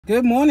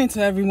Good morning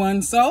to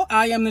everyone. So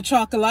I am the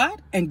chocolate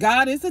and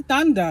God is the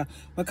thunder.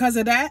 Because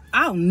of that,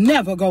 I'll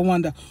never go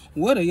under.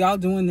 What are y'all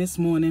doing this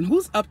morning?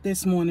 Who's up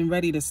this morning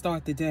ready to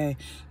start the day?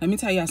 Let me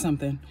tell y'all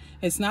something.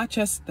 It's not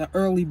just the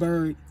early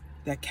bird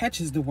that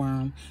catches the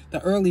worm.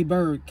 The early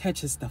bird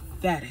catches the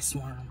fattest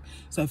worm.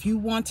 So if you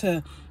want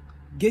to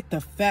get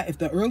the fat, if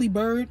the early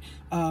bird,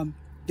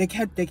 they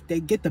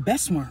get the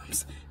best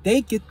worms. They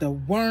get the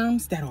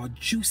worms that are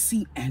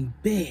juicy and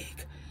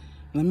big.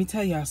 Let me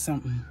tell y'all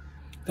something.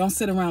 Don't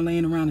sit around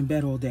laying around in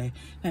bed all day.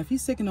 Now, if you're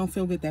sick and don't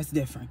feel good, that's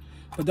different.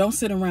 But don't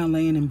sit around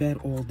laying in bed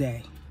all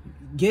day.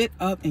 Get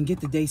up and get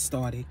the day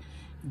started.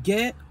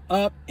 Get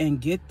up and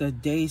get the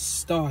day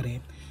started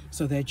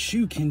so that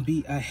you can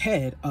be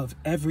ahead of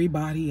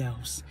everybody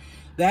else.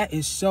 That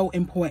is so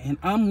important.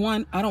 I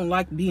don't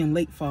like being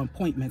late for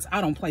appointments. I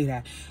don't play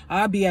that.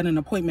 I'll be at an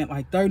appointment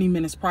like 30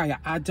 minutes prior.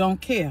 I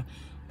don't care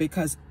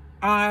because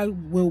I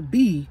will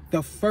be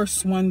the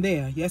first one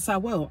there. Yes, I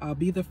will. I'll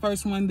be the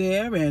first one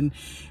there, and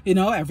you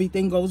know,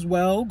 everything goes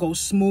well, goes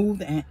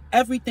smooth, and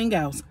everything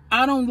else.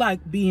 I don't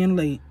like being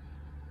late.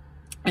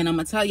 And I'm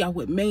gonna tell y'all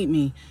what made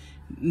me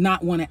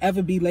not want to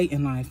ever be late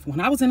in life. When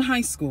I was in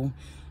high school,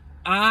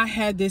 I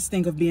had this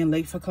thing of being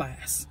late for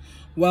class.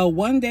 Well,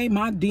 one day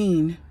my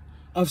dean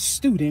of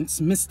students,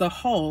 Mr.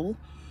 Hall.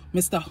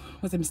 No, his name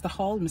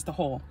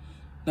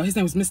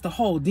was Mr.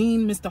 Hall,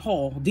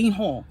 Dean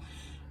Hall.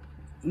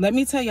 Let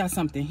me tell y'all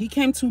something. He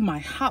came to my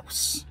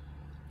house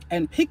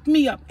and picked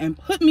me up and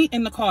put me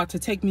in the car to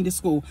take me to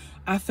school.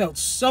 I felt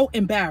so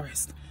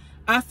embarrassed.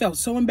 I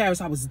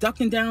was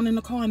ducking down in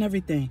the car and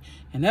everything.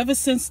 And ever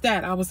since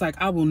that, I was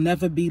like, I will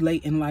never be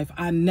late in life.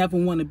 I never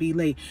want to be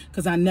late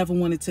because I never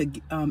wanted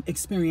to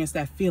experience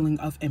that feeling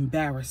of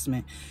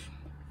embarrassment.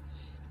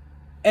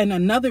 And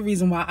another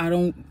reason why I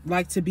don't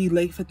like to be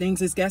late for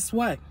things is, guess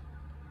what?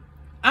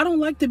 I don't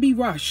like to be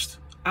rushed.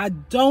 I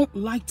don't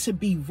like to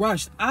be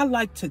rushed. I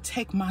like to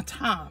take my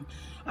time.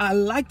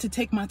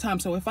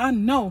 So if I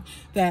know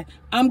that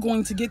I'm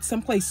going to get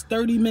someplace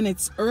 30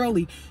 minutes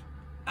early,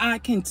 I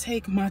can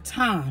take my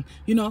time.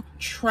 You know,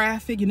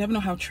 traffic, you never know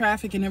how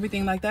traffic and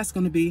everything like that's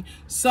going to be.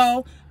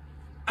 So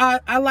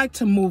I like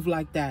to move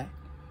like that.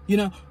 You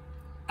know,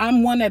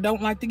 I'm one that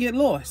don't like to get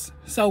lost.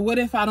 So what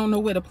if I don't know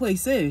where the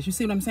place is? You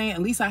see what I'm saying?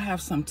 At least I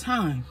have some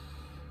time.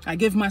 I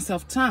give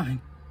myself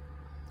time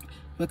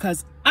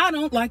because I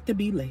don't like to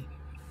be late.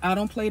 I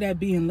don't play that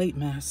being late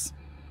mess,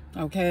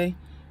 okay?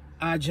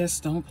 I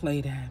just don't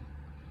play that.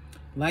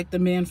 Like the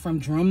man from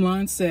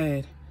Drumline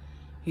said,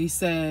 he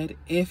said,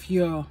 if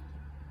you're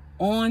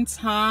on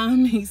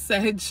time, he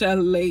said, you're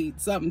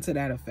late, something to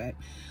that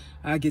effect.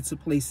 I get to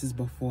places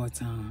before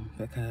time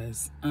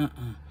because,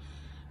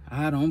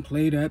 I don't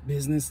play that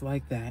business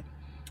like that.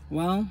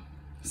 Well,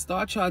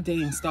 start your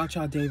day and start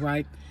your day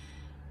right.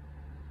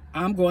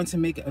 I'm going to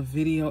make a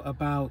video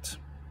about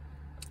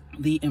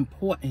the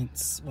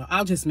importance. Well,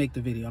 I'll just make the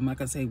video. I'm not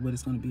gonna say what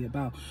it's going to be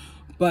about,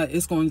 but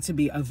it's going to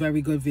be a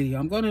very good video.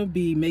 I'm going to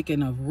be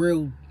making a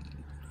real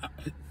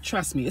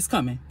trust me, it's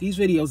coming. These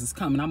videos is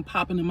coming. I'm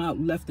popping them out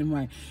left and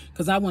right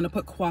because I want to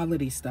put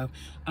quality stuff.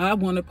 I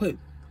want to put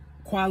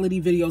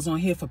quality videos on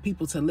here for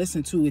people to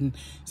listen to. And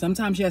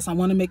sometimes, yes, I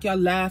want to make y'all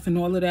laugh and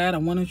all of that. I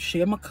want to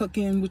share my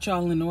cooking with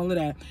y'all and all of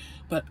that,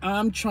 but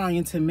I'm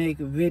trying to make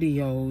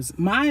videos.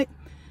 My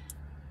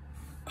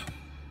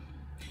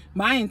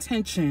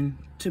intention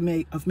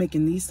of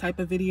making these type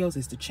of videos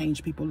is to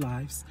change people's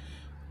lives.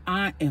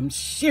 I am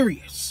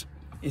serious.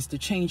 It's to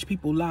change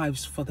people's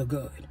lives for the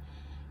good.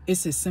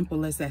 It's as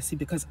simple as that. See,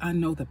 because I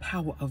know the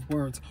power of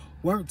words.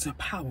 Words are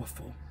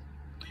powerful.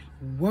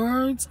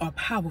 Words are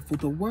powerful.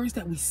 The words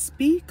that we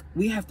speak,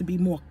 we have to be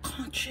more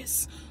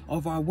conscious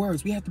of our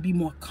words. We have to be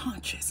more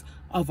conscious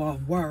of our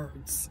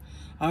words.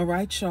 All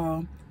right,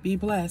 y'all. Be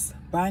blessed.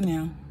 Bye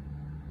now.